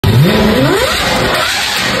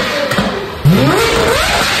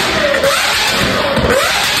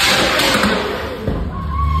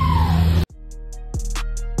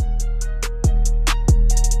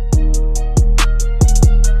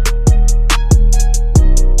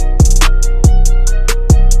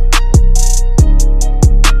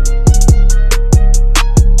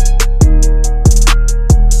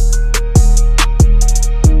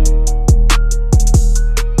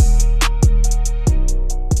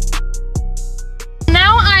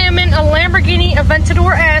Lamborghini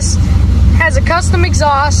Aventador S. Has a custom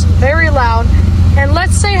exhaust, very loud. And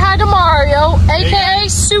let's say hi to Mario, aka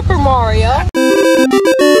Super Mario.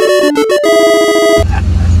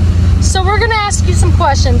 So we're gonna ask you some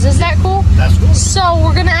questions. Is that cool? That's cool. So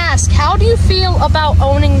we're gonna ask, how do you feel about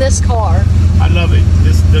owning this car? I love it.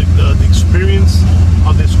 The experience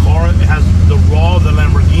of this car, it has the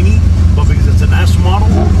Lamborghini, but because it's an S model,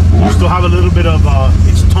 you still have a little bit of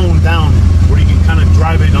it's toned down where you can kind of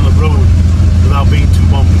drive it on the road without being too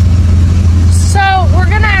bumpy. So we're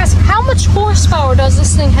gonna ask, how much horsepower does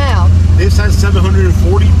this thing have? This has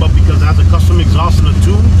 740, but because it has a custom exhaust and a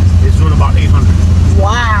tune, it's doing about 800.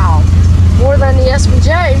 Wow, more than the SVJ.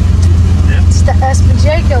 Yeah. It's the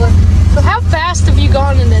SVJ killer. So how fast have you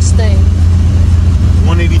gone in this thing?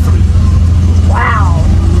 183. Wow,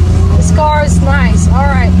 this car is nice. All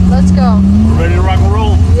right, let's go. We're ready to rock and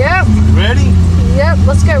roll? Yep. Ready? Yep,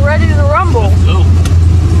 let's get ready to rumble. Let's go.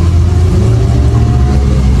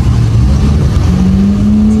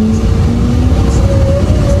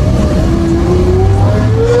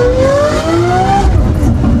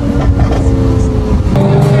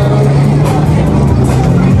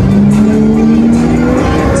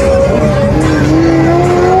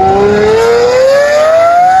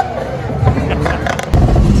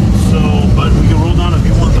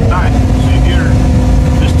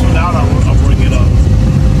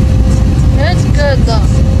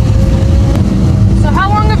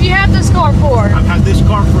 I've had this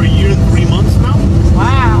car for a year and 3 months now.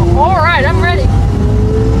 Wow. All right, I'm ready.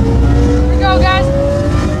 Here we go, guys.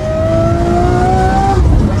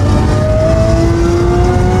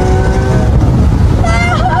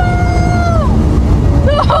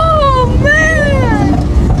 Oh, man.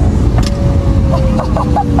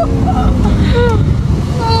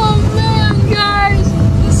 Oh, man, guys.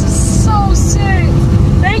 This is so sick.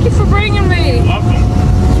 Thank you for bringing me. You're welcome.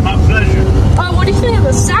 It's my pleasure. What do you think of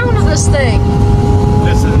the sound of this thing?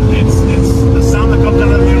 Listen, it's the sound that comes out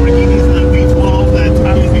of the Lamborghinis and the V12, the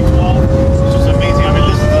Italian V12. It's just amazing. I mean,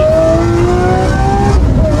 listen to it.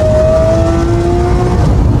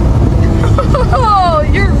 Oh,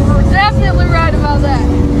 you're definitely right about that.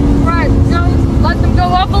 Right, gonna let them go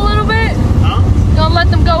up a little bit? Huh? Gonna let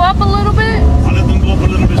them go up a little bit? I'll let them go up a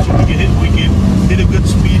little bit so we can hit a good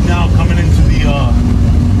speed now coming into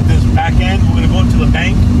this back end. We're gonna go into the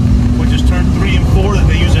bank, which is turn 3 and 4 that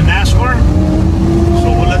they use in NASCAR. So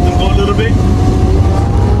we'll let them go a little bit.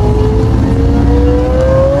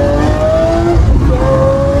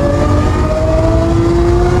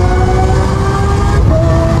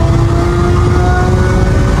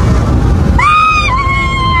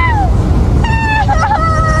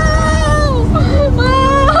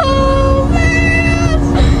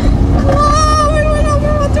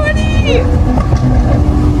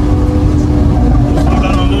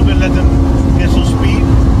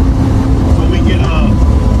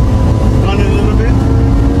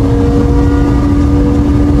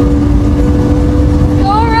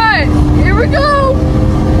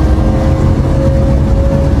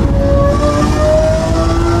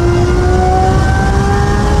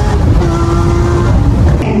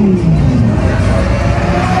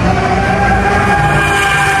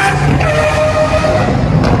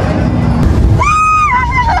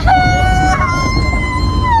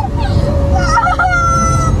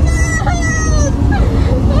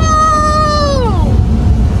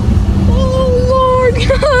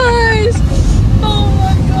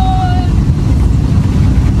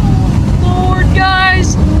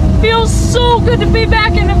 Good to be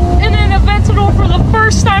back in an Aventador for the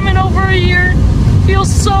first time in over a year. Feels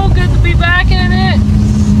so good to be back in it.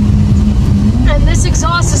 And this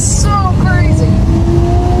exhaust is so crazy.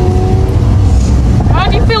 How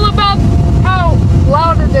do you feel about how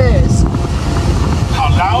loud it is? How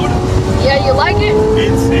loud? Yeah, you like it?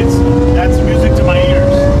 That's music to my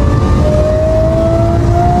ears.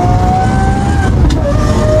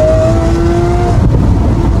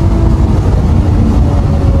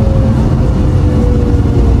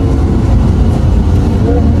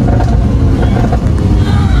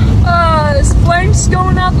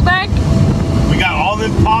 Going out the back. We got all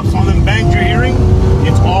them pops on them bangs you're hearing.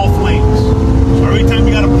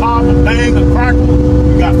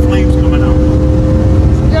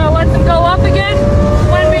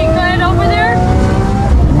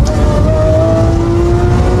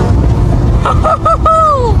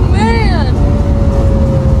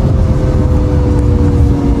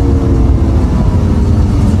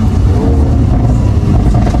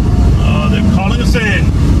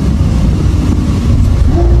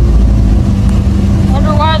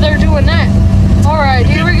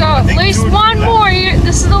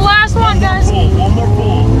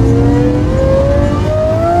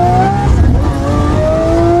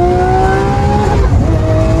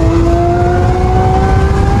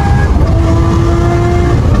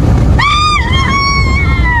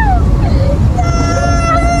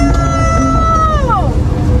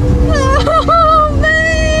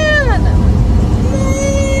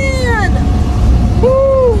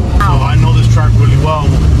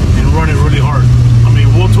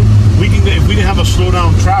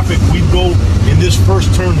 traffic, we'd go in this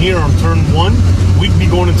first turn here on turn 1, we'd be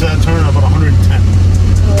going into that turn about 110.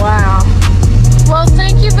 Wow. Well,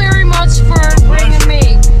 thank you very much for bringing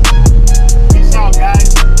me. Peace out,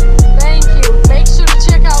 guys. Thank you. Make sure to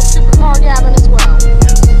check out Supercar Gavin as well.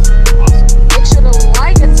 Awesome. Make sure to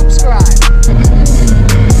like and subscribe.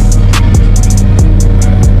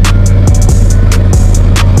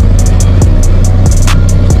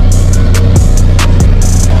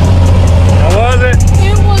 What?